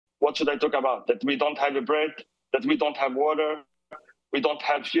What should I talk about? That we don't have a bread, that we don't have water, we don't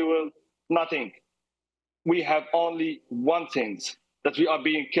have fuel, nothing. We have only one thing, that we are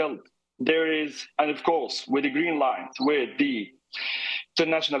being killed. There is, and of course, with the green lines, with the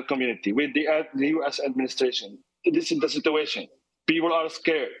international community, with the US administration, this is the situation. People are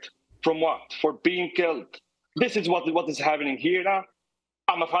scared. From what? For being killed. This is what is happening here now.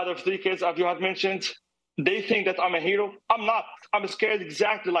 I'm a father of 3 kids, as you have mentioned. They think that I'm a hero. I'm not. I'm scared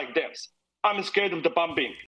exactly like them. I'm scared of the bombing.